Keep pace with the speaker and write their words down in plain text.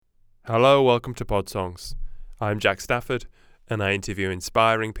Hello, welcome to Pod Songs. I'm Jack Stafford, and I interview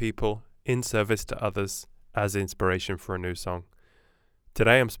inspiring people in service to others as inspiration for a new song.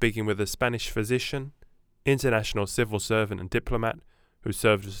 Today I'm speaking with a Spanish physician, international civil servant and diplomat who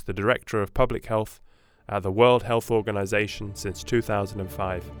served as the Director of Public Health at the World Health Organization since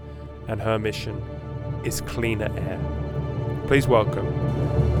 2005, and her mission is cleaner air. Please welcome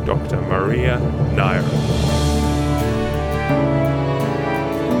Dr. Maria Naira.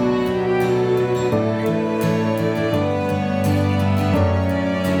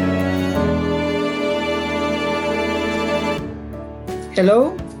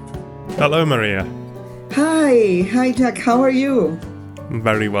 Hello? Hello, Maria. Hi Jack, how are you?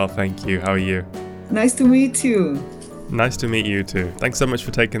 Very well, thank you. How are you? Nice to meet you. Nice to meet you too. Thanks so much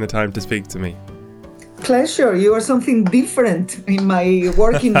for taking the time to speak to me. Pleasure, you are something different in my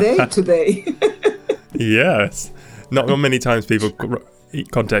working day today. Yes. Not many times people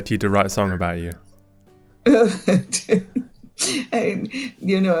contact you to write a song about you. And,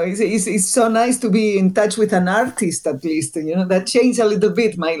 it's so nice to be in touch with an artist, at least. That changed a little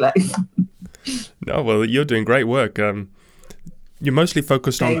bit my life. No, well, you're doing great work. You're mostly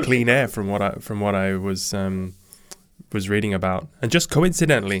focused on clean air, from what I was reading about. And just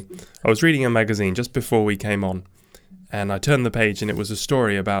coincidentally, I was reading a magazine just before we came on, and I turned the page, and it was a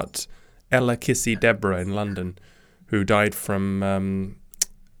story about Ella Kissy Deborah in London, who died from.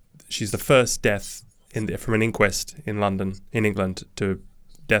 She's the first death from an inquest in London, in England, to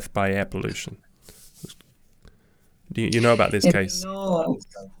death by air pollution. Do you know about this case?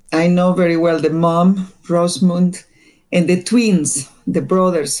 I know very well the mom, Rosamund, and the twins, the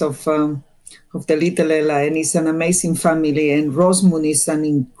brothers of the little Ella, and it's an amazing family. And Rosamund is an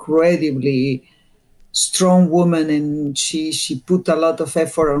incredibly strong woman, and she put a lot of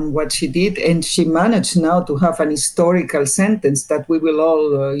effort on what she did, and she managed now to have an historical sentence that we will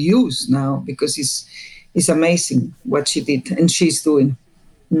all use now, because it's amazing what she did and she's doing.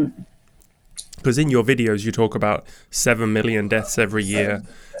 Because in your videos you talk about 7 million deaths every year,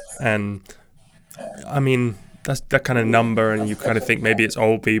 and I mean that's that kind of number, and you kind of think maybe it's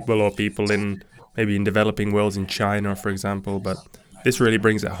old people or people in developing worlds in China, for example, but this really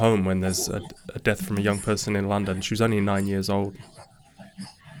brings it home when there's a death from a young person in London. She was only 9 years old.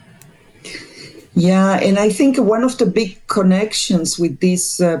 Yeah, and I think one of the big connections with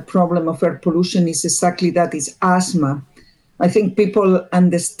this problem of air pollution is exactly that, is asthma. I think people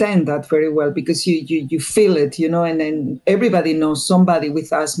understand that very well because you feel it, and then everybody knows somebody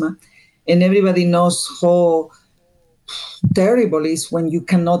with asthma, and everybody knows how terrible it is when you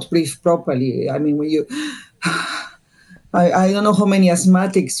cannot breathe properly. I mean, when you... I don't know how many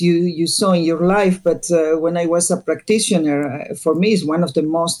asthmatics you saw in your life, but when I was a practitioner, for me, it's one of the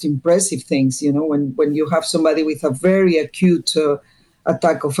most impressive things, when you have somebody with a very acute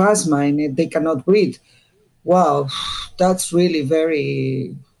attack of asthma and they cannot breathe. Wow, that's really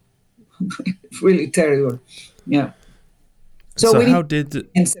very, really terrible. Yeah. So how did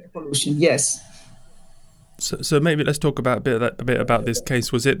air pollution? Yes. So maybe let's talk about a bit about this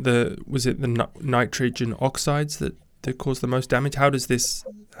case. Was it the nitrogen oxides that cause the most damage? How is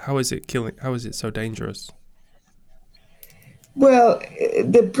it killing? How is it so dangerous? Well,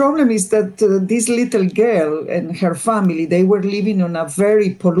 the problem is that this little girl and her family, they were living in a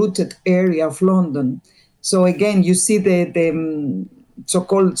very polluted area of London. So again, you see the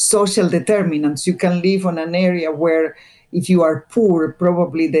so-called social determinants. You can live on an area where, if you are poor,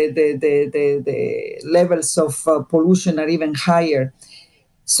 probably the levels of pollution are even higher.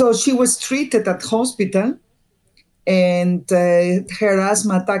 So she was treated at hospital, and her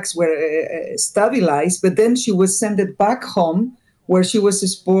asthma attacks were stabilized, but then she was sent back home, where she was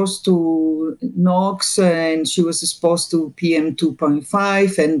exposed to NOx and she was exposed to PM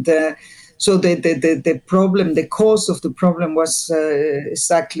 2.5, and so the problem, the cause of the problem was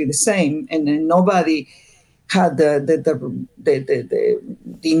exactly the same, and nobody had the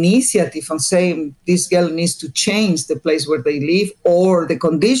initiative on saying this girl needs to change the place where they live, or the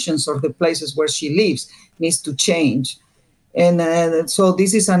conditions of the places where she lives needs to change. And so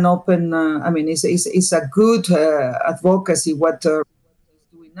this is an open, it's a good advocacy what is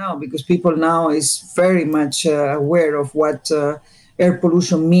doing now, because people now is very much aware of what air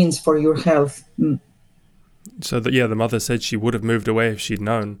pollution means for your health. So the mother said she would have moved away if she'd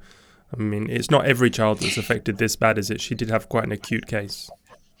known. I mean, it's not every child that's affected this bad, is it? She did have quite an acute case.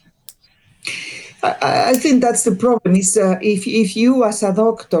 I think that's the problem. Is if you, as a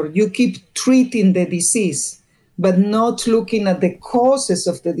doctor, you keep treating the disease, but not looking at the causes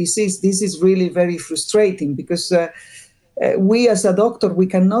of the disease, this is really very frustrating, because we as a doctor, we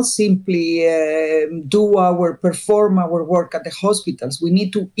cannot simply perform our work at the hospitals. We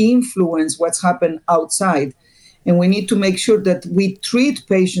need to influence what's happened outside. And we need to make sure that we treat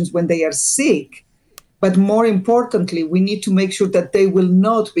patients when they are sick. But more importantly, we need to make sure that they will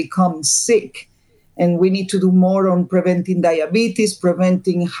not become sick. And we need to do more on preventing diabetes,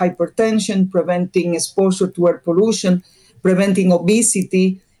 preventing hypertension, preventing exposure to air pollution, preventing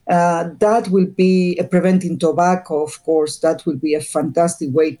obesity. That will be preventing tobacco, of course. That will be a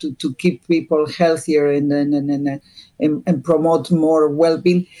fantastic way to keep people healthier and promote more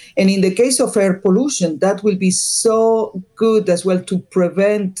well-being. And in the case of air pollution, that will be so good as well to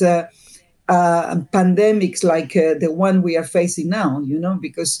prevent pandemics like the one we are facing now,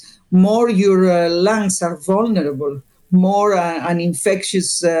 because more your lungs are vulnerable, more an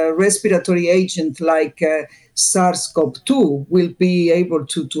infectious respiratory agent like SARS-CoV-2 will be able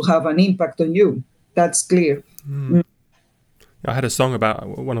to have an impact on you. That's clear. I had a song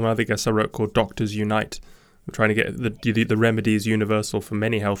about one of my other guests I wrote called Doctors Unite. We're trying to get the remedies universal for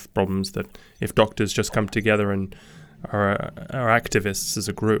many health problems, that if doctors just come together and are activists as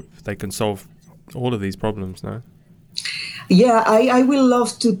a group, they can solve all of these problems, no? Yeah, I will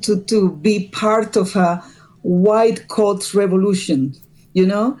love to be part of a white coat revolution,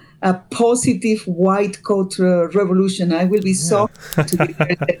 a positive white coat revolution. I will be so happy to be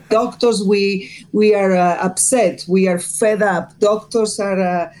there. The doctors, we are upset. We are fed up. Doctors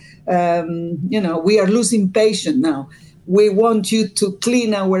are, we are losing patience now. We want you to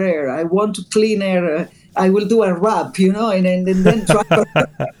clean our air. I want to clean air. I will do a rap, and then try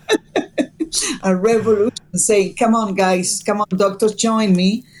a revolution, saying, come on, guys, come on, doctors, join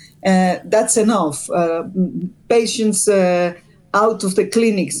me. That's enough. Patients out of the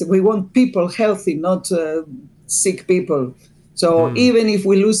clinics. We want people healthy, not sick people. So even if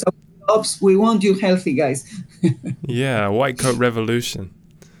we lose our jobs, we want you healthy, guys. Yeah, white coat revolution.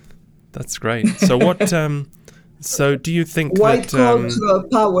 That's great. So what? So do you think white coat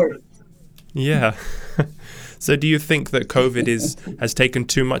power? Yeah. So do you think that COVID has taken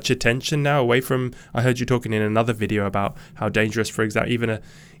too much attention now away from? I heard you talking in another video about how dangerous, for example,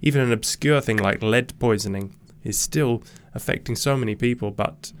 even an obscure thing like lead poisoning is still affecting so many people.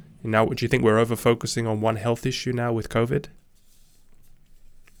 But now, do you think we're over focusing on one health issue now with COVID?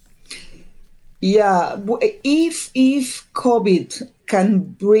 Yeah, if COVID can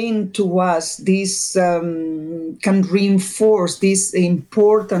bring to us this, can reinforce this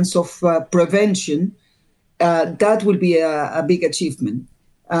importance of prevention, that will be a big achievement.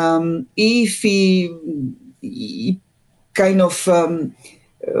 If he kind of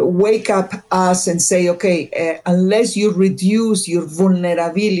wake up us and say, okay, unless you reduce your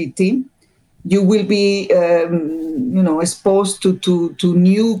vulnerability, you will be, exposed to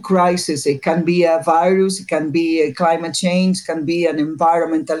new crises. It can be a virus, it can be a climate change, it can be an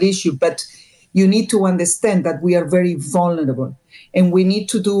environmental issue. But you need to understand that we are very vulnerable, and we need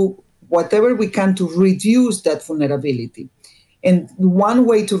to do whatever we can to reduce that vulnerability. And one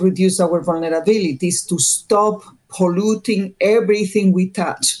way to reduce our vulnerability is to stop polluting everything we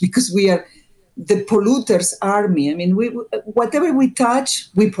touch, because we are the polluters' army. I mean, whatever we touch,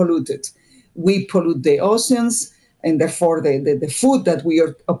 we pollute it. We pollute the oceans, and therefore the food that we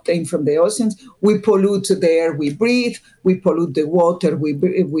obtain from the oceans. We pollute the air we breathe. We pollute the water we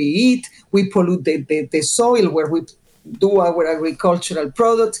eat. We pollute the soil where we do our agricultural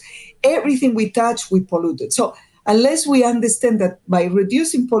products. Everything we touch, we pollute it. So unless we understand that by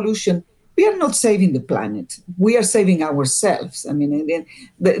reducing pollution, we are not saving the planet. We are saving ourselves. I mean,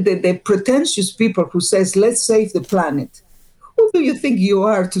 the pretentious people who says, let's save the planet. Who do you think you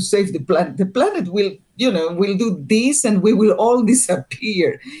are to save the planet? The planet will do this, and we will all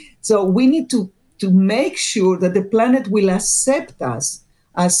disappear. So we need to make sure that the planet will accept us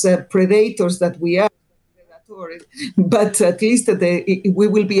as predators that we are. But at least we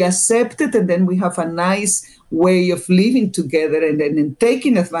will be accepted, and then we have a nice way of living together and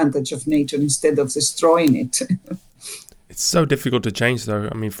taking advantage of nature instead of destroying it. It's so difficult to change, though.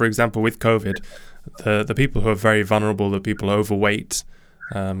 I mean, for example, with COVID, the people who are very vulnerable, the people overweight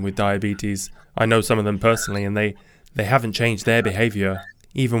with diabetes, I know some of them personally, and they haven't changed their behavior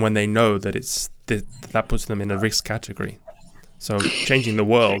even when they know that that puts them in a risk category. So changing the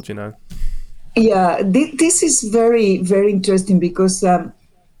world, Yeah, this is very, very interesting, because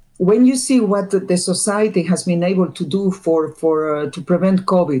when you see what the society has been able to do to prevent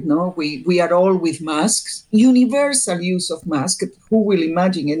COVID, we are all with masks, universal use of masks. Who will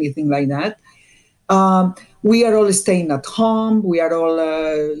imagine anything like that? We are all staying at home. We are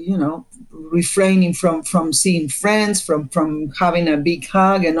all, refraining from seeing friends, from having a big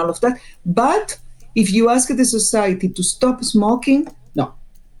hug and all of that. But If you ask the society to stop smoking, no,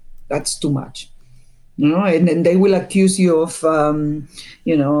 that's too much. And then they will accuse you of,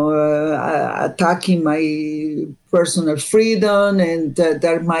 attacking my personal freedom, and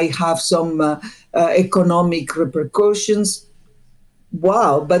there might have some economic repercussions.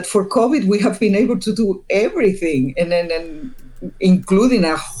 Wow! But for COVID, we have been able to do everything, and including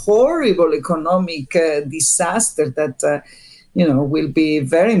a horrible economic disaster that will be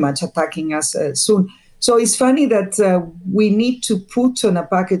very much attacking us soon. So it's funny that we need to put on a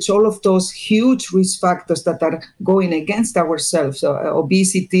package all of those huge risk factors that are going against ourselves: so,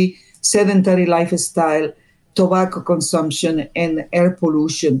 obesity, sedentary lifestyle, tobacco consumption, and air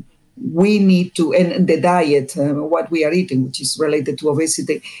pollution. We need to, and the diet, what we are eating, which is related to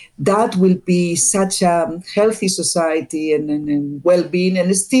obesity, that will be such a healthy society and well-being,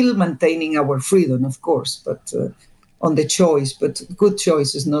 and still maintaining our freedom, of course, but on the choice, but good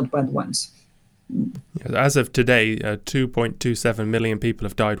choices, not bad ones. As of today, 2.27 million people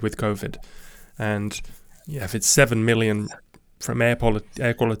have died with COVID. And if it's 7 million from air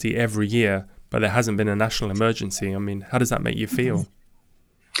quality every year, but there hasn't been a national emergency, I mean, how does that make you feel?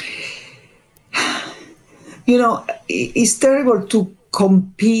 It's terrible to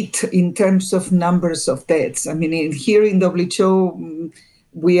compete in terms of numbers of deaths. I mean, here in WHO,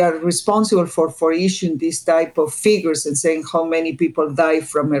 we are responsible for issuing this type of figures and saying how many people die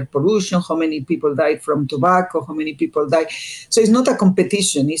from air pollution, how many people die from tobacco, how many people die. So it's not a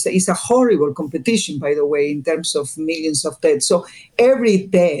competition. It's a horrible competition, by the way, in terms of millions of deaths. So every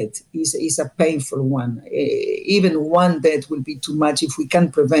death is a painful one. Even one death will be too much if we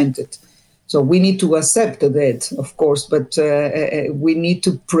can prevent it. So we need to accept the death, of course, but we need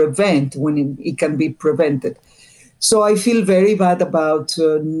to prevent when it can be prevented. So I feel very bad about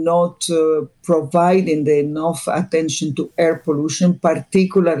not providing enough attention to air pollution,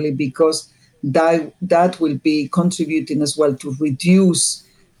 particularly because that will be contributing as well to reduce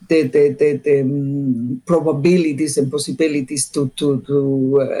the probabilities and possibilities to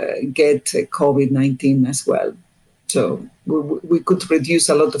get COVID-19 as well. So we could reduce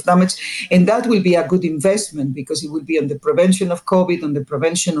a lot of damage, and that will be a good investment because it will be on the prevention of COVID, on the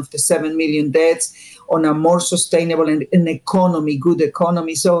prevention of the 7 million deaths, on a more sustainable and an economy, good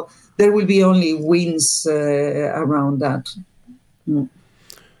economy. So there will be only wins around that. Do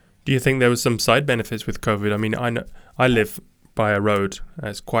you think there was some side benefits with COVID? I mean, I live by a road.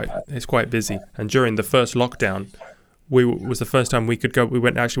 It's quite busy, and during the first lockdown, was the first time we could go. We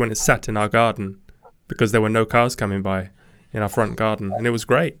actually went and sat in our garden, because there were no cars coming by in our front garden, and it was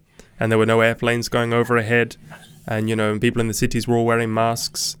great. And there were no airplanes going overhead, and people in the cities were all wearing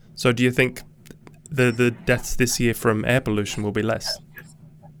masks. So do you think the deaths this year from air pollution will be less?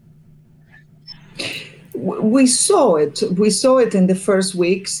 We saw it. We saw it in the first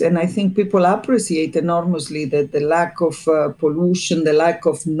weeks, and I think people appreciate enormously the lack of pollution, the lack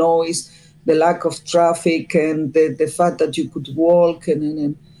of noise, the lack of traffic, and the fact that you could walk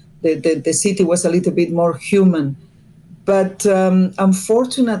and the city was a little bit more human. But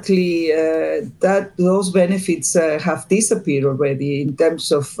unfortunately, those benefits have disappeared already in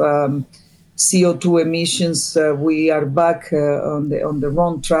terms of CO2 emissions. We are back on the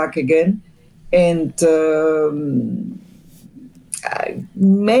wrong track again, and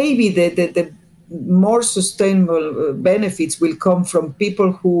maybe the more sustainable benefits will come from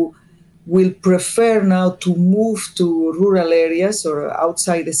people who will prefer now to move to rural areas or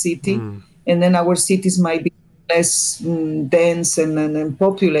outside the city, and then our cities might be less dense and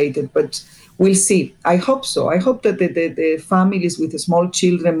populated, but we'll see. I hope so. I hope that the families with the small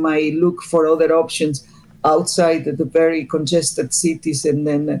children might look for other options outside the very congested cities, and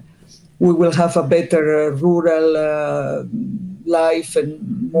then we will have a better rural life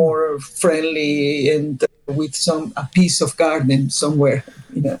and more friendly and with a piece of garden somewhere.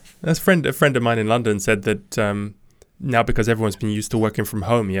 A friend of mine in London said that now because everyone's been used to working from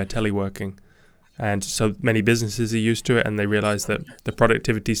home, teleworking, and so many businesses are used to it, and they realize that the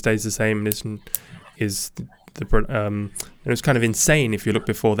productivity stays the same. And it was kind of insane if you look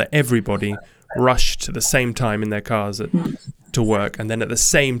before that everybody rushed at the same time in their cars to work, and then at the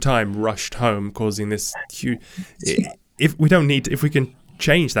same time rushed home, causing this huge. If we can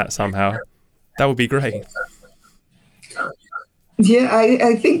change that somehow, that would be great. Yeah,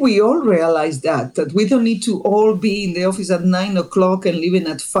 I think we all realize that we don't need to all be in the office at 9 o'clock and leaving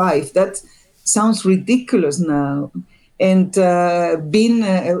at 5. That sounds ridiculous now. And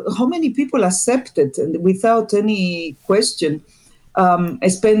how many people accept it and without any question,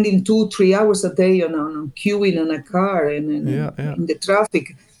 spending 2-3 hours a day on queuing on a car and in the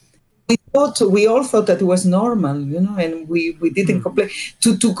traffic. We all thought that it was normal, and we didn't complain.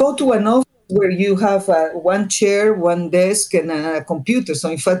 To go to an office where you have one chair, one desk, and a computer. So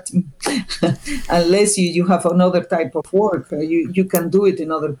in fact, unless you have another type of work, you can do it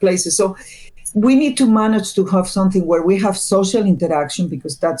in other places. So we need to manage to have something where we have social interaction,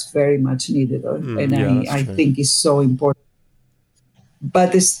 because that's very much needed, and Yeah, that's I true. think is so important.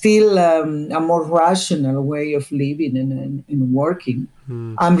 But it's still a more rational way of living and working.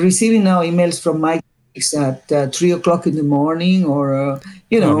 I'm receiving now emails from my colleagues at 3 o'clock in the morning, or Oh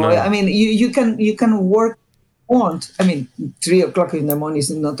no. I mean, you can work. Want I mean, 3 o'clock in the morning is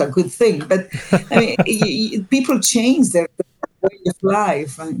not a good thing, but I mean, people change their way of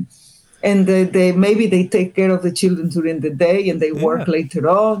life, and they maybe they take care of the children during the day and they work Yeah. later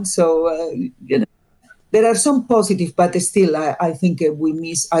on. So there are some positive, but still, I think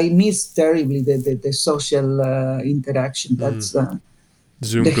I miss terribly the social interaction. That's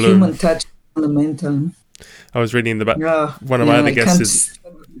Zoom the gloom. human touch, fundamental. I was reading the back. Yeah, One of my yeah, other I guests can't. is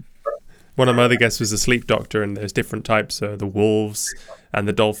one of my other guests was a sleep doctor, and there's different types. The wolves and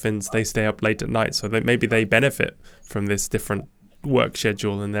the dolphins, they stay up late at night, so maybe they benefit from this different work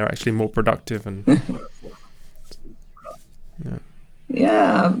schedule, and they're actually more productive. And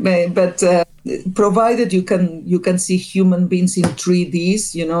Yeah, but provided you can see human beings in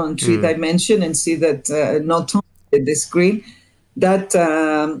 3Ds, in three dimension, and see that not only the screen, that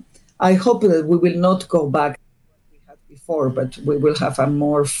I hope that we will not go back to what we had before, but we will have a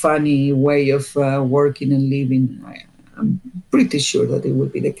more funny way of working and living. I'm pretty sure that it will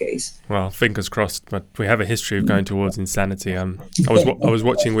be the case. well, fingers crossed. But we have a history of going towards insanity. I was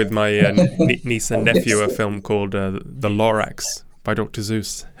watching with my niece and nephew a film called The Lorax by Dr.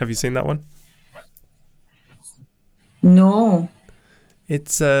 Seuss. Have you seen that one? No,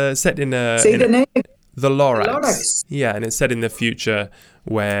 It's set in say the name. The Lorax. Lorax. Yeah, and it's set in the future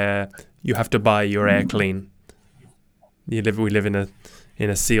where you have to buy your air clean. We live in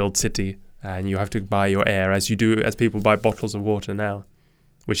a sealed city, and you have to buy your air as people buy bottles of water now,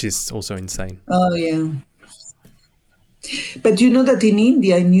 which is also insane. Oh yeah. But you know that in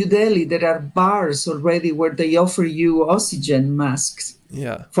India, in New Delhi, there are bars already where they offer you oxygen masks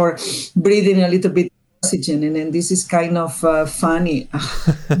Yeah. for breathing a little bit of oxygen. And then this is kind of funny.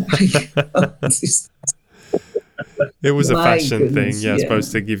 It was a My fashion thing, goodness, yeah, yeah.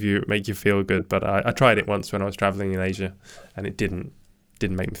 supposed to make you feel good. But I tried it once when I was traveling in Asia, and it didn't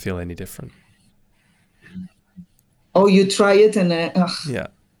make me feel any different. Oh, you try it and Yeah,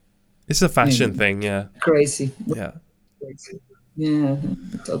 it's a fashion thing. Yeah, crazy. yeah. Yeah,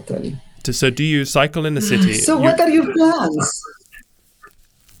 totally. So do you cycle in the city? So what are your plans?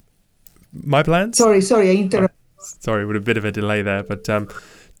 My plans? Sorry, I interrupted. Sorry, with a bit of a delay there. But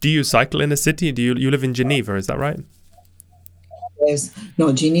do you cycle in a city? Do you live in Geneva? Is that right? Yes.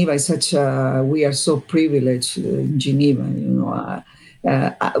 No, Geneva is we are so privileged in Geneva,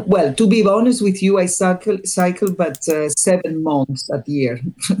 well, to be honest with you, I cycle, but 7 months a year,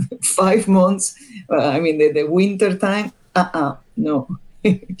 5 months. I mean, the winter time, no.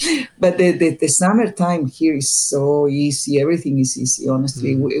 But the summertime here is so easy. Everything is easy,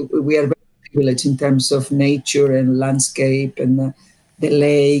 honestly. We are very privileged in terms of nature and landscape and the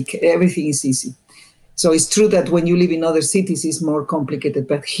lake. Everything is easy. So it's true that when you live in other cities, it's more complicated.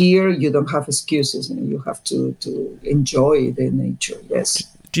 But here, you don't have excuses. You have to enjoy the nature. Yes.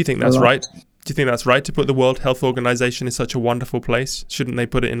 Do you think that's right? Do you think that's right to put the World Health Organization in such a wonderful place? Shouldn't they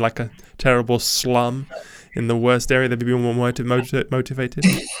put it in like a terrible slum in the worst area? They'd be more motivated.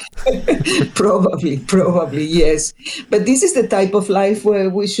 Probably, yes. But this is the type of life where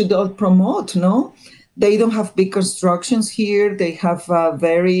we should all promote, no? They don't have big constructions here. They have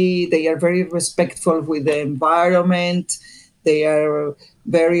they are very respectful with the environment. They are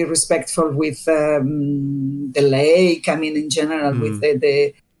very respectful with the lake. I mean, in general, with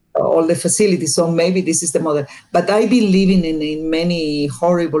the all the facilities. So maybe this is the model. But I've been living in many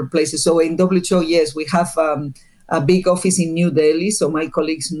horrible places. So in WHO, yes, we have a big office in New Delhi. So my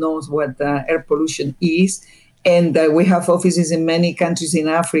colleagues knows what air pollution is. And we have offices in many countries in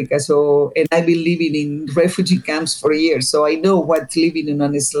Africa. And I've been living in refugee camps for years. So I know what living in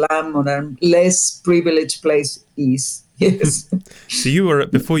a slum or a less privileged place is. Yes. So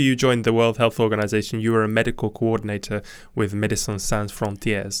before you joined the World Health Organization, you were a medical coordinator with Médecins Sans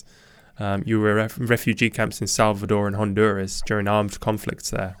Frontières. You were in refugee camps in Salvador and Honduras during armed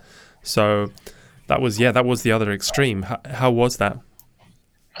conflicts there. So that was the other extreme. How was that?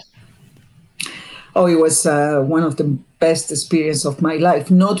 Oh, it was one of the best experience of my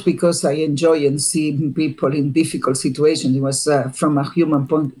life. Not because I enjoy and see people in difficult situations. It was from a human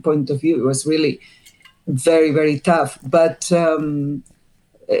point of view. It was really very, very tough. But in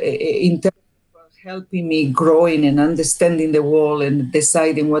terms of helping me growing and understanding the world and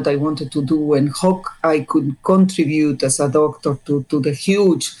deciding what I wanted to do and how I could contribute as a doctor to the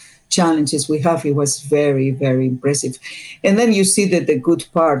huge challenges we have. It was very, very impressive. And then you see that the good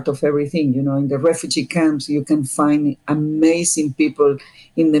part of everything, in the refugee camps, you can find amazing people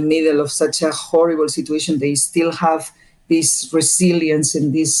in the middle of such a horrible situation. They still have this resilience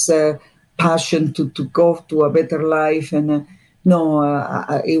and this passion to go to a better life. And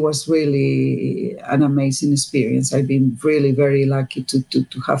it was really an amazing experience. I've been really very lucky to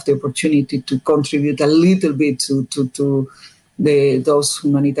have the opportunity to contribute a little bit to those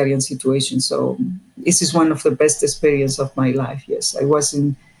humanitarian situations. So this is one of the best experiences of my life. Yes, I was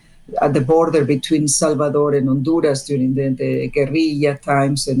at the border between Salvador and Honduras during the guerrilla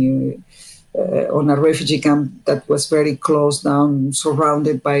times, and on a refugee camp that was very closed down,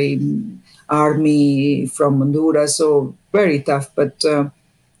 surrounded by army from Honduras. So very tough, but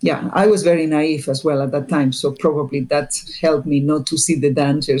I was very naive as well at that time. So probably that helped me not to see the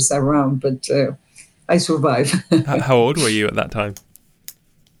dangers around, but I survived. How old were you at that time?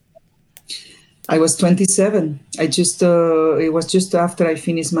 I was 27. It was just after I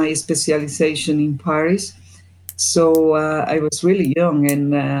finished my specialization in Paris. So I was really young,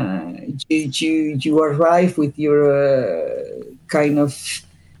 and you arrive with your kind of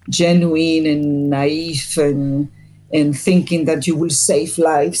genuine and naive and thinking that you will save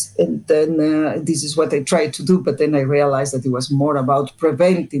lives. And then this is what I tried to do. But then I realized that it was more about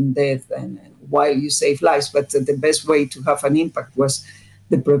preventing death and while you save lives. But the best way to have an impact was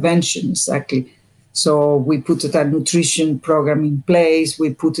the prevention, exactly. So we put a nutrition program in place.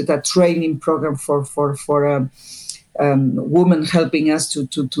 We put a training program for women, helping us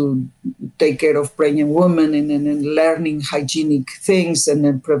to take care of pregnant women and learning hygienic things, and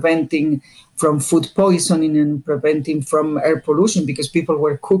then preventing from food poisoning and preventing from air pollution, because people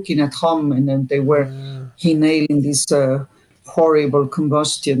were cooking at home and then they were inhaling this horrible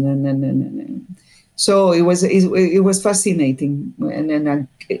combustion. And so it was fascinating. And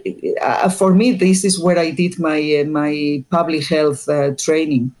for me, this is where I did my public health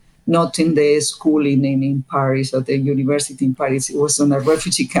training. Not in the school in Paris or the university in Paris. It was on a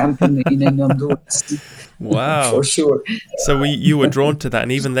refugee camp in Honduras. Wow. For sure. So you were drawn to that,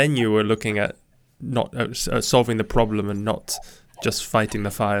 and even then you were looking at not solving the problem and not just fighting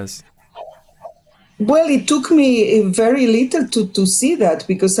the fires. Well, it took me very little to see that,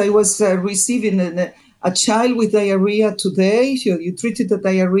 because I was receiving a child with diarrhea today. You treated the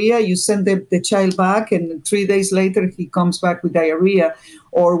diarrhea, you send the child back, and 3 days later he comes back with diarrhea.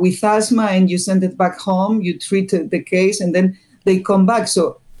 Or with asthma, and you send it back home, you treat the case, and then they come back.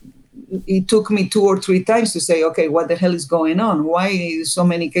 So it took me 2 or 3 times to say, okay, what the hell is going on? Why so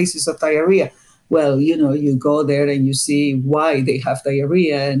many cases of diarrhea? Well, you go there and you see why they have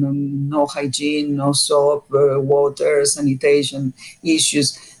diarrhea, and no hygiene, no soap, water, sanitation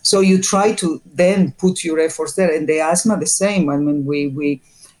issues. So you try to then put your efforts there. And the asthma, the same. I mean, we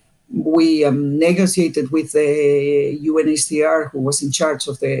negotiated with the UNHCR, who was in charge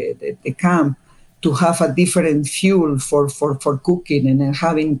of the camp, to have a different fuel for cooking, and then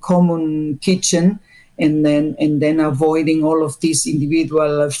having common kitchen, and then avoiding all of these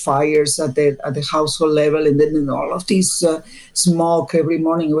individual fires at the household level, and then all of this smoke every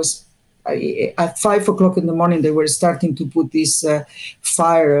morning. It was at 5 o'clock in the morning, they were starting to put this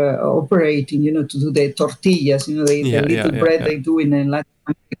fire operating, to do the tortillas, the little bread they do in Latin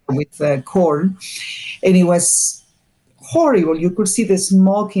America with corn. And it was horrible. You could see the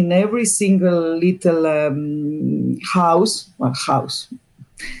smoke in every single little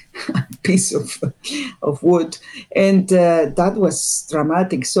piece of wood. And that was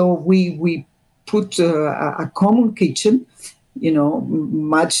dramatic. So we put a common kitchen,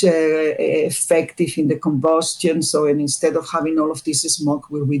 much effective in the combustion. So, and instead of having all of this smoke,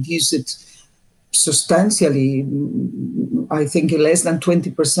 we reduce it substantially. I think less than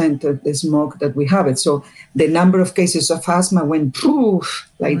 20% of the smoke that we have it. So the number of cases of asthma went poof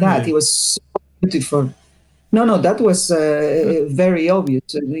like that. It was so beautiful. No, that was very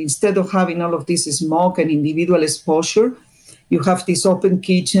obvious. Instead of having all of this smoke and individual exposure, you have these open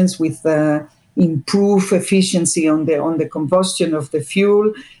kitchens with improved efficiency on the combustion of the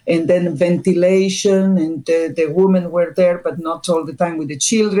fuel, and then ventilation, and the women were there, but not all the time with the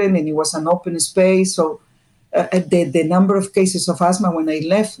children, and it was an open space. So the number of cases of asthma when I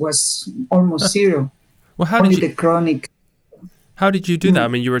left was almost zero. Well, the chronic. How did you do that? I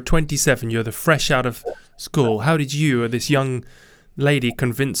mean, you were 27, you're fresh out of school. How did you, this young lady,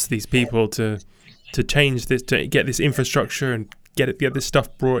 convince these people to change this, to get this infrastructure and get this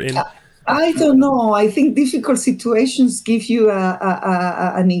stuff brought in? I don't know. I think difficult situations give you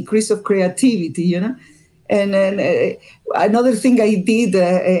an increase of creativity, And another thing I did,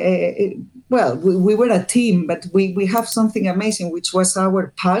 well, we were a team, but we have something amazing, which was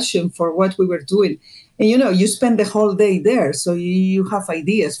our passion for what we were doing. And, you spend the whole day there, so you have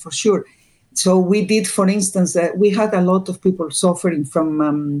ideas for sure. So we did, for instance, we had a lot of people suffering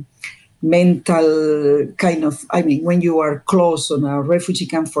from mental kind of, I mean, when you are close on a refugee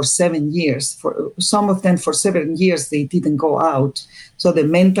camp for 7 years, for some of them for 7 years they didn't go out. So the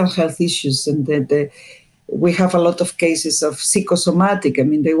mental health issues, and we have a lot of cases of psychosomatic. I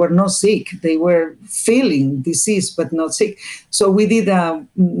mean, they were not sick, they were feeling disease but not sick. So we did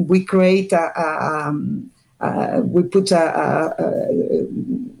we create we put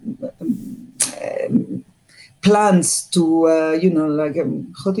plants to like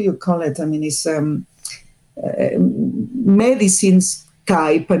how do you call it? I mean, it's medicines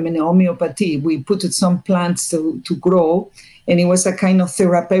type. I mean, homeopathy. We put some plants to grow, and it was a kind of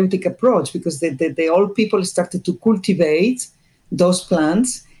therapeutic approach, because the old people started to cultivate those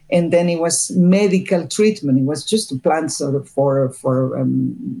plants, and then it was medical treatment. It was just plants sort of for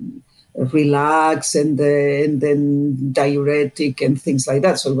relax, and then diuretic and things like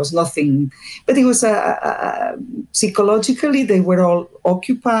that. So it was nothing, but it was psychologically they were all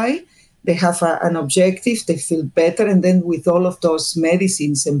occupied. They have an objective, they feel better, and then with all of those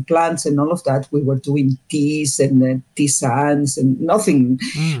medicines and plants and all of that, we were doing teas and tisanes and nothing,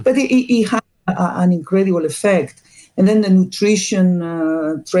 but it had an incredible effect. And then the nutrition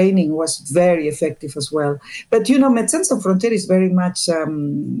training was very effective as well. But, Médecins Sans Frontières is very much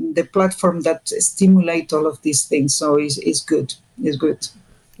the platform that stimulate all of these things. So it's good. It's good.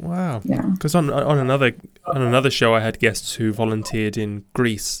 Wow. Yeah. Because on another show, I had guests who volunteered in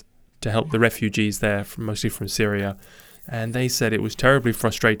Greece to help the refugees there, mostly from Syria. And they said it was terribly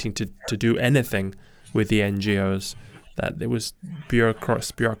frustrating to do anything with the NGOs, that there was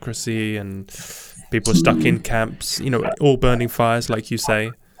bureaucracy and people stuck in camps, all burning fires, like you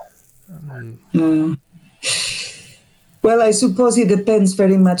say. Well, I suppose it depends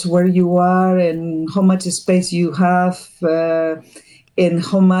very much where you are and how much space you have and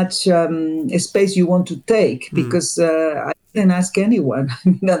how much space you want to take, because I didn't ask anyone.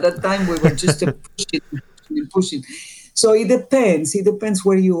 At that time, we were just pushing. So it depends. It depends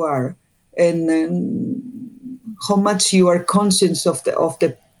where you are and how much you are conscious of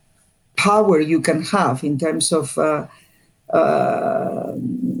the power you can have in terms of,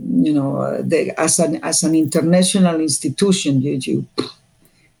 as an international institution,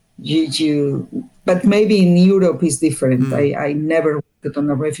 but maybe in Europe is different. I never worked on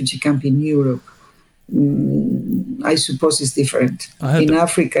a refugee camp in Europe. I suppose it's different. In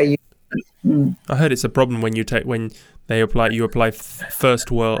Africa, I heard it's a problem when you apply first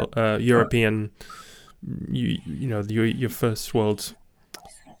world European, your first world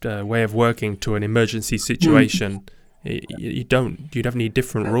way of working to an emergency situation. You'd have any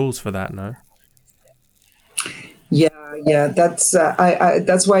different rules for that, no? Yeah. That's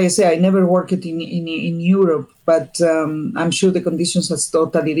that's why I say I never worked in Europe, but I'm sure the conditions are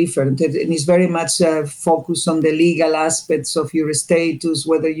totally different. And it's very much focused on the legal aspects of your status,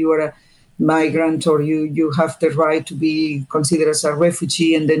 whether you are a migrant or you have the right to be considered as a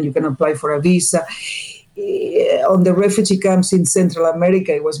refugee, and then you can apply for a visa. On the refugee camps in Central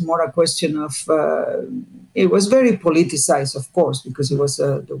America, it was more a question of, it was very politicized, of course, because it was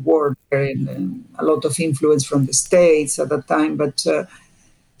the war and a lot of influence from the States at that time. But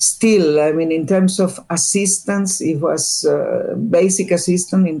still, I mean, in terms of assistance, it was basic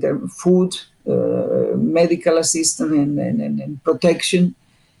assistance in terms of food, medical assistance, and protection.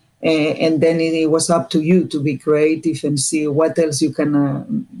 And then it was up to you to be creative and see what else you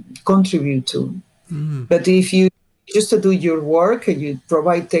can contribute to. But if you just to do your work and you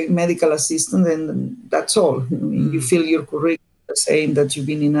provide medical assistance, then that's all. I mean, you fill your curriculum saying that you've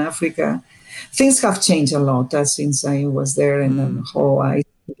been in Africa. Things have changed a lot since I was there, and how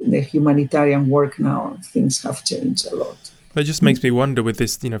the humanitarian work now. Things have changed a lot. It just makes me wonder with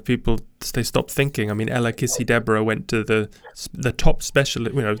this, people, they stop thinking. I mean, Ella Kissi-Debrah went to the top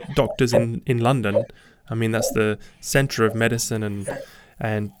specialist, doctors in London. I mean, that's the centre of medicine,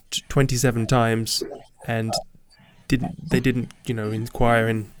 and 27 times, and they didn't inquire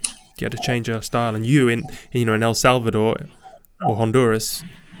and get to change our style. And you in El Salvador or Honduras,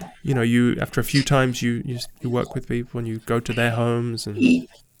 you after a few times you work with people and you go to their homes. And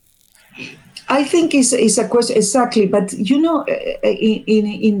I think it's a question exactly, but in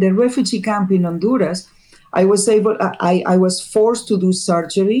the refugee camp in Honduras, I was forced to do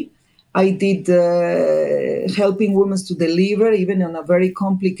surgery. I did helping women to deliver, even on a very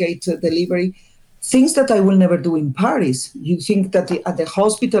complicated delivery, things that I will never do in Paris. You think that at the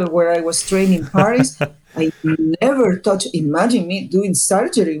hospital where I was trained in Paris, I never touch. Imagine me doing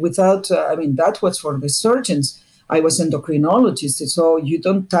surgery without. That was for the surgeons. I was endocrinologist, so you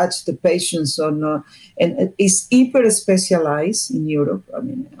don't touch the patients on. And it's hyper specialized in Europe. I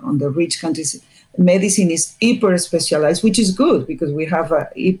mean, on the rich countries, medicine is hyper specialized, which is good because we have a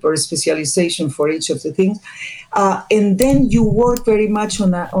hyper specialization for each of the things. And then you work very much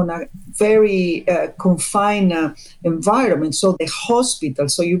on a very confined environment. So the hospital,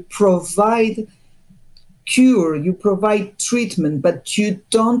 so you provide cure, you provide treatment, but you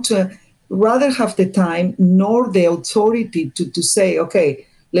don't rather have the time nor the authority to say, okay,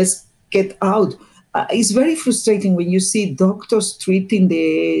 let's get out. It's very frustrating when you see doctors treating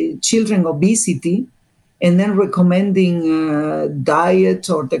the children obesity and then recommending diet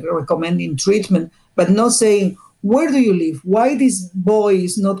or recommending treatment, but not saying, where do you live? Why this boy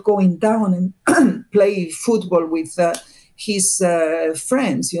is not going down and play football with his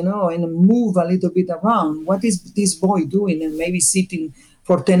friends, and move a little bit around? What is this boy doing? And maybe sitting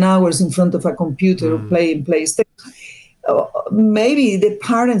for 10 hours in front of a computer playing PlayStation. Maybe the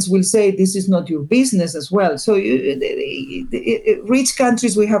parents will say this is not your business as well. So rich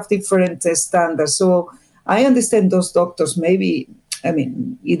countries, we have different standards. So I understand those doctors, maybe,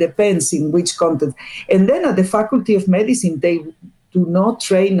 it depends in which context. And then at the Faculty of Medicine, they do not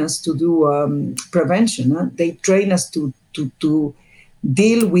train us to do prevention. Huh? They train us to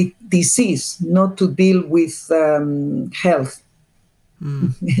deal with disease, not to deal with health.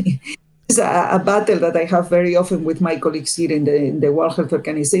 It's a battle that I have very often with my colleagues here in the World Health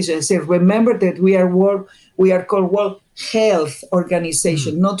Organization. I say, remember that we are called World Health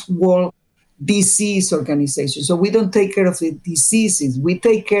Organization, not World Disease Organization. So we don't take care of the diseases, we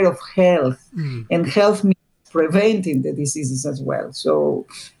take care of health, and health means preventing the diseases as well. So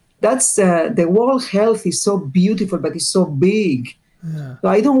that's the World Health is so beautiful, but it's so big. Yeah. So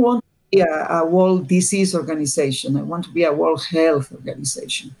I don't want to be a World Disease Organization. I want to be a World Health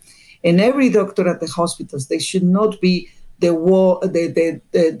Organization. And every doctor at the hospitals, they should not be the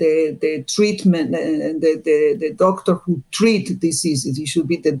treatment, the doctor who treat diseases. He should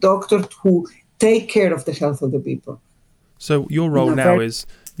be the doctor who take care of the health of the people. So your role now is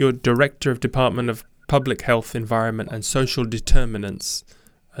you're Director of Department of Public Health, Environment and Social Determinants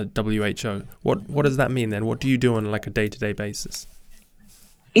at WHO. What does that mean then? What do you do on like a day-to-day basis?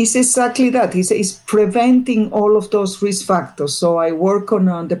 It's exactly that. It's preventing all of those risk factors. So I work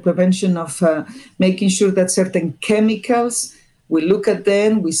on the prevention of making sure that certain chemicals, we look at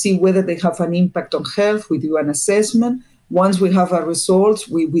them, we see whether they have an impact on health, we do an assessment. Once we have a result,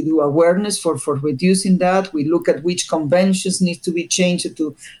 we do awareness for reducing that. We look at which conventions need to be changed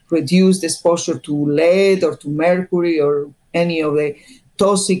to reduce the exposure to lead or to mercury or any of the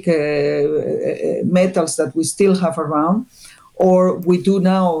toxic metals that we still have around. Or we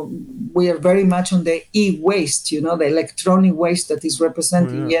are very much on the e-waste, the electronic waste that is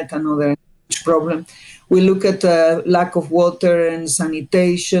representing yet another problem. We look at lack of water and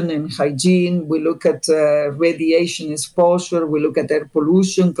sanitation and hygiene. We look at radiation exposure. We look at air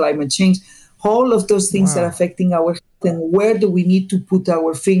pollution, climate change. All of those things are affecting our health. And where do we need to put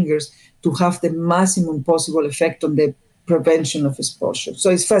our fingers to have the maximum possible effect on the prevention of exposure?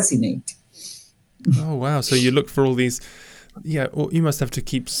 So it's fascinating. Oh, wow. So you look for all these... Yeah, well, you must have to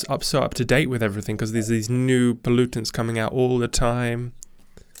keep up to date with everything because there's these new pollutants coming out all the time,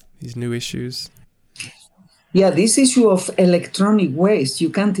 these new issues. Yeah, this issue of electronic waste, you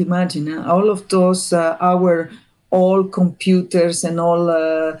can't imagine. All of those, our old computers and all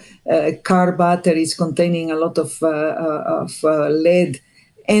car batteries containing a lot of lead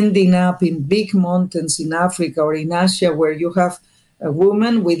ending up in big mountains in Africa or in Asia where you have a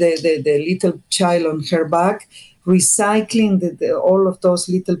woman with the little child on her back recycling all of those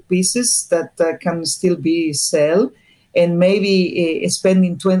little pieces that can still be sold, and maybe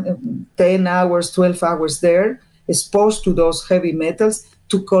spending 10 hours, 12 hours there, exposed to those heavy metals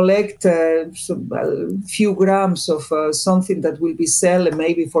to collect a few grams of something that will be sold, and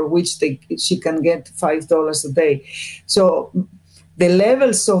maybe for which she can get $5 a day. So the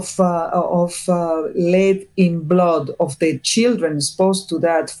levels of lead in blood of the children exposed to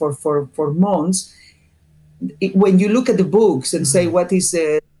that for months, when you look at the books and say what is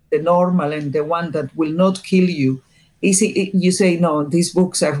the normal and the one that will not kill you, you say, no, these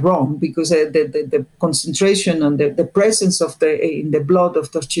books are wrong because the concentration and the presence of in the blood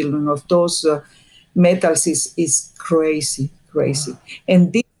of those children of those metals is crazy. Wow.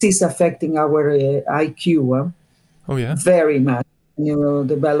 And this is affecting our IQ oh yeah, very much.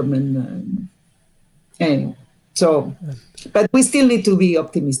 development. Anyway, so, but we still need to be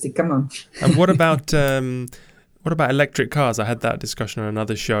optimistic. Come on. And what about electric cars? I had that discussion on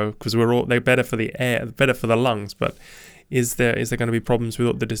another show because they're better for the air, better for the lungs. But is there going to be problems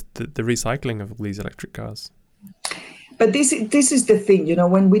with the recycling of all these electric cars? But this is the thing,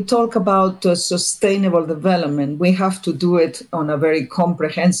 when we talk about sustainable development, we have to do it on a very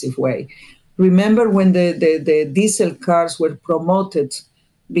comprehensive way. Remember when the diesel cars were promoted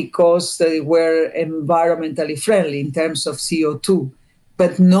because they were environmentally friendly in terms of CO2,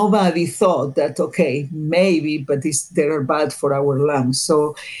 but nobody thought that, okay, maybe, but they are bad for our lungs.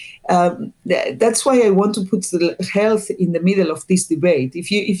 So that's why I want to put the health in the middle of this debate.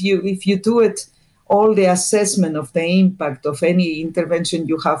 If you do it, all the assessment of the impact of any intervention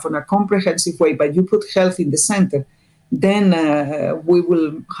you have on a comprehensive way, but you put health in the center, then we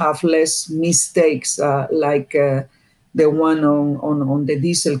will have less mistakes like the one on the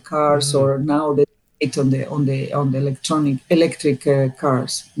diesel cars or now the on the electric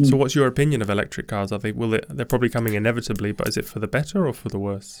cars. So, what's your opinion of electric cars? They're probably coming inevitably, but is it for the better or for the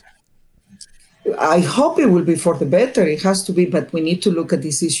worse? I hope it will be for the better. It has to be, but we need to look at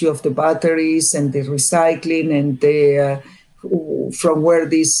this issue of the batteries and the recycling and the from where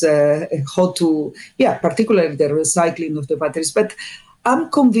this particularly the recycling of the batteries. But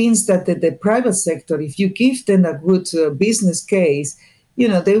I'm convinced that the private sector, if you give them a good business case,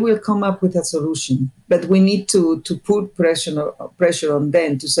 they will come up with a solution. But we need to put pressure on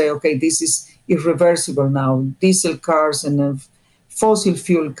them to say, okay, this is irreversible now. Diesel cars and fossil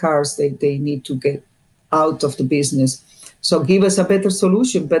fuel cars, they need to get out of the business. So give us a better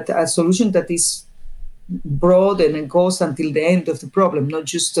solution, but a solution that is broad and it goes until the end of the problem, not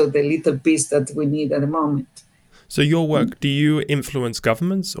just the little piece that we need at the moment. So your work, do you influence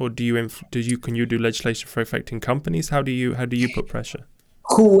governments, or can you do legislation for affecting companies? How do you put pressure?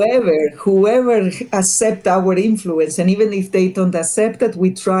 Whoever accept our influence, and even if they don't accept it,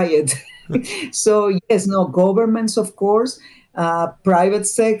 we try it. So yes, governments, of course, private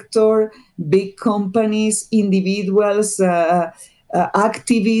sector, big companies, individuals,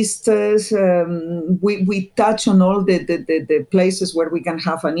 activists. We touch on all the places where we can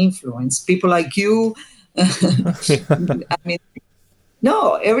have an influence. People like you. I mean,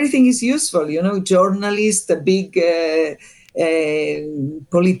 no, everything is useful. Journalists, the big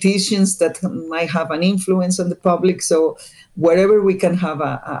politicians that might have an influence on the public. So wherever we can have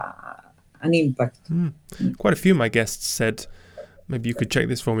an impact. Quite a few of my guests said, maybe you could check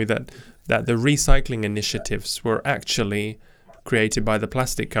this for me, that the recycling initiatives were actually created by the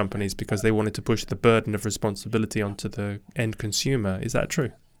plastic companies because they wanted to push the burden of responsibility onto the end consumer. Is that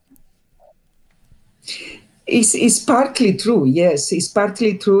true? It's partly true, yes. It's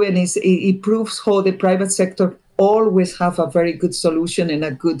partly true, and it proves how the private sector always have a very good solution and a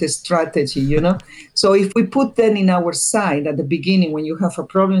good strategy, So if we put them in our side at the beginning, when you have a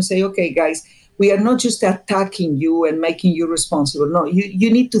problem, say, okay, guys, we are not just attacking you and making you responsible. No, you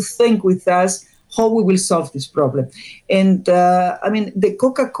need to think with us how we will solve this problem. And the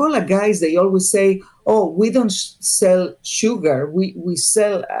Coca-Cola guys, they always say, oh, we don't sell sugar, we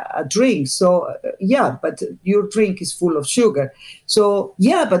sell a drink. So, but your drink is full of sugar. So,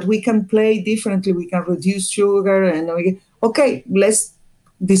 but we can play differently. We can reduce sugar. And okay, let's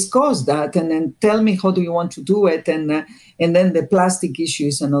discuss that. And then tell me, how do you want to do it? And then the plastic issue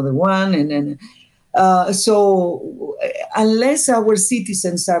is another one. And then so unless our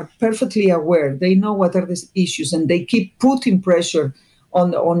citizens are perfectly aware, they know what are the issues, and they keep putting pressure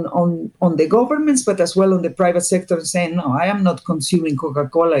on the governments, but as well on the private sector, saying, no, I am not consuming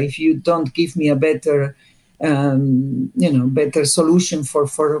Coca-Cola if you don't give me a better, better solution for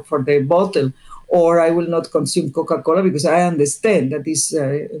the bottle, or I will not consume Coca-Cola because I understand that it's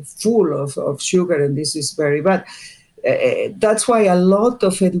full of sugar and this is very bad. That's why a lot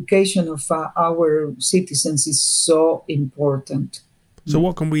of education of our citizens is so important. So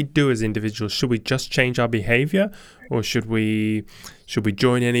what can we do as individuals? Should we just change our behavior, or should we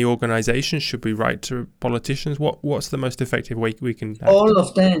join any organization? Should we write to politicians? What's the most effective way we can act? All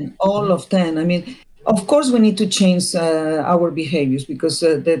of them. I mean, of course we need to change our behaviors, because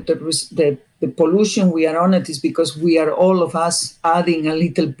the pollution we are on it is because we are, all of us, adding a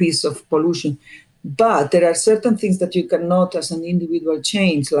little piece of pollution. But there are certain things that you cannot, as an individual,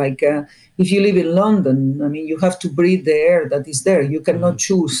 change. Like if you live in London, I mean, you have to breathe the air that is there. You cannot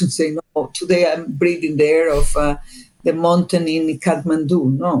choose and say, no, today I'm breathing the air of the mountain in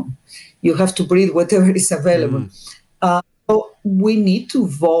Kathmandu. No, you have to breathe whatever is available. So we need to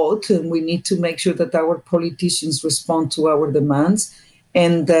vote, and we need to make sure that our politicians respond to our demands.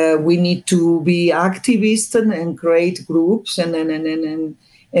 And we need to be activists and create groups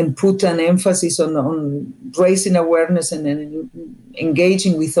and put an emphasis on raising awareness and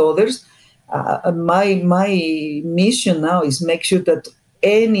engaging with others. My mission now is make sure that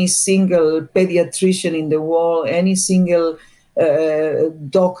any single pediatrician in the world, any single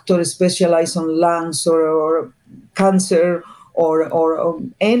doctor specialized on lungs or cancer or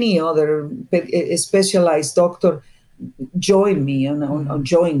any other specialized doctor join me on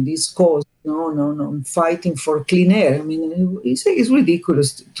join this cause. No, fighting for clean air. I mean, it's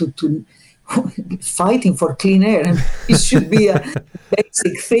ridiculous to fighting for clean air. I mean, it should be a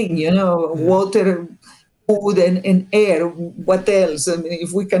basic thing, water, food, and air. What else? I mean,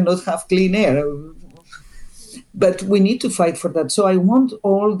 if we cannot have clean air. But we need to fight for that. So I want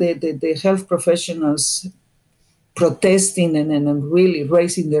all the health professionals protesting and really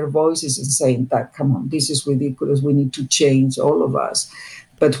raising their voices and saying that, come on, this is ridiculous. We need to change, all of us.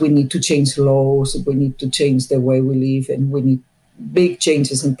 But we need to change laws. We need to change the way we live. And we need big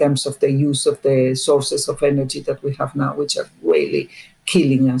changes in terms of the use of the sources of energy that we have now, which are really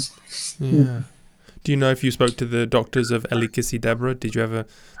killing us. Yeah. Do you know if you spoke to the doctors of Elikisi Deborah? Did you ever,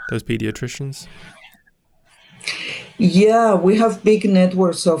 those pediatricians? Yeah, we have big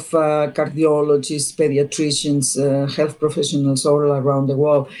networks of cardiologists, pediatricians, health professionals all around the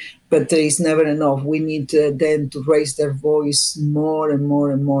world, but there is never enough. We need them to raise their voice more and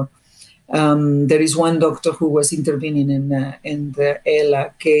more and more. There is one doctor who was intervening in the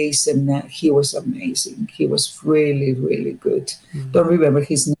Ella case, and he was amazing. He was really, really good. Mm-hmm. Don't remember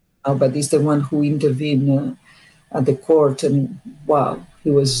his name now, but he's the one who intervened at the court, and wow, he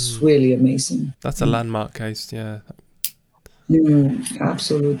was really amazing. That's a landmark case, yeah.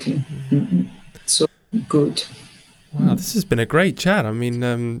 Absolutely. Mm-hmm. So good. Wow, this has been a great chat. I mean,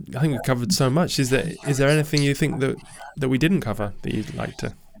 I think we covered so much. Is there anything you think that we didn't cover that you'd like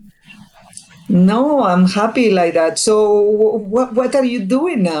to? No, I'm happy like that. So what are you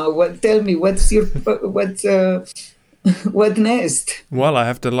doing now? Tell me, what's your what next? Well, I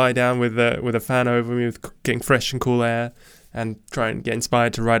have to lie down with a fan over me, with getting fresh and cool air, and try and get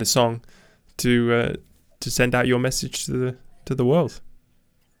inspired to write a song to send out your message to the world.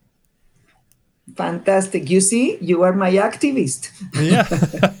 Fantastic. You see, you are my activist. Yeah.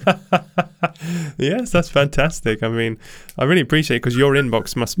 Yes, that's fantastic. I mean, I really appreciate it, because your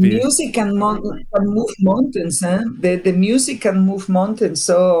inbox must be... Music can move mountains. Huh? The music can move mountains.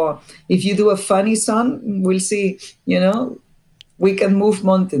 So if you do a funny song, we'll see, we can move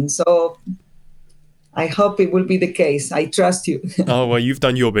mountains. So I hope it will be the case. I trust you. Oh, well, you've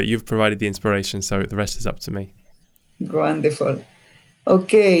done your bit. You've provided the inspiration, so the rest is up to me. Wonderful.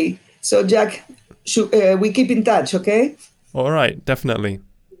 Okay. So, Jack, we keep in touch, okay? All right, definitely.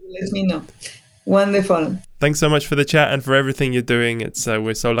 Let me know. Wonderful. Thanks so much for the chat and for everything you're doing. It's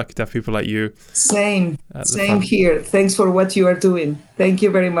we're so lucky to have people like you. Same here. Thanks for what you are doing. Thank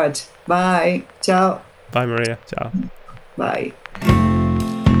you very much. Bye. Ciao. Bye, Maria. Ciao. Bye.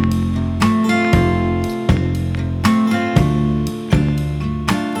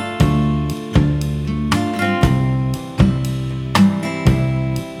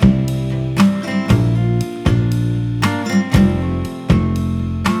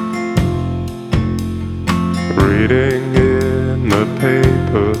 Reading in the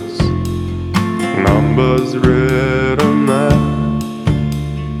papers, numbers written there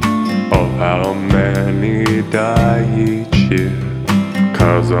of how many die each year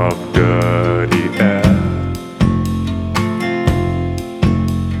 'cause of dirty air.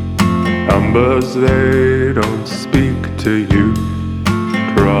 Numbers, they don't speak to you,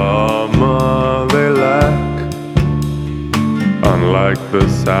 drama they lack. Unlike the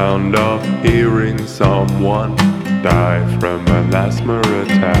sound of hearing someone die from an asthma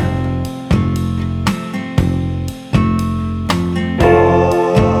attack. What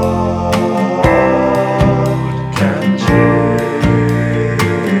can change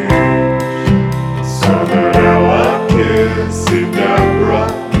so that our kids see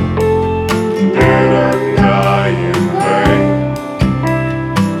Deborah didn't die in vain,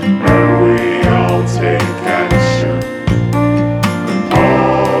 and we all take action.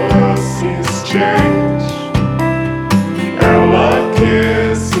 Change. Ella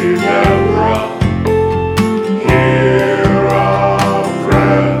Kissy Deborah, hear our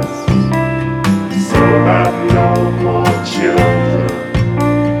prayers, so that no more children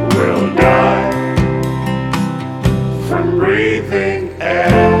will die from breathing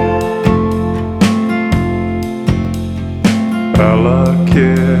air. Ella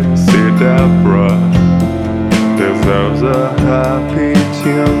Kissy Deborah deserves a happy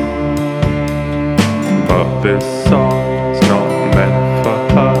tune, but this song's not meant for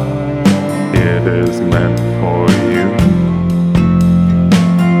it is meant for you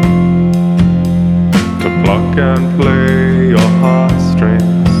to pluck and play your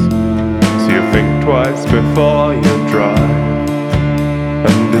heartstrings, so you think twice before you drive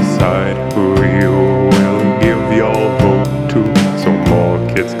and decide who you will give your vote to, so more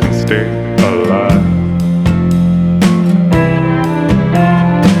kids can stay alive.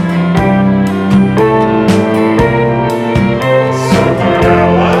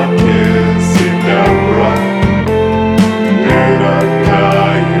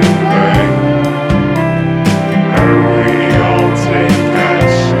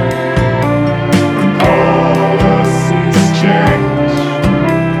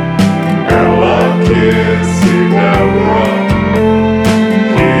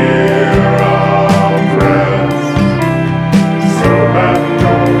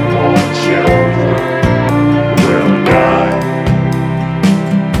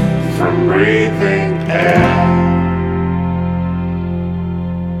 Breathing air.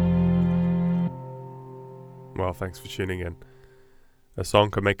 Well, thanks for tuning in. A song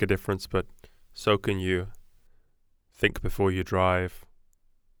can make a difference, but so can you. Think before you drive.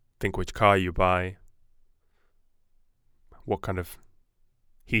 Think which car you buy. What kind of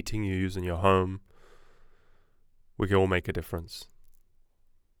heating you use in your home. We can all make a difference.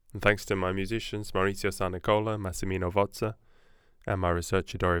 And thanks to my musicians, Maurizio San Nicola, Massimino Vozza, and my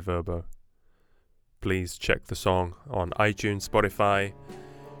researcher, Dori Verbo. Please check the song on iTunes, Spotify,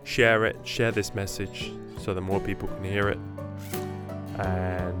 share it, share this message so that more people can hear it.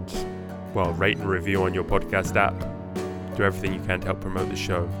 And, well, rate and review on your podcast app. Do everything you can to help promote the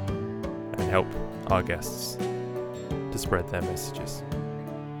show and help our guests to spread their messages.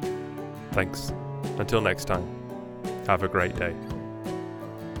 Thanks. Until next time, have a great day.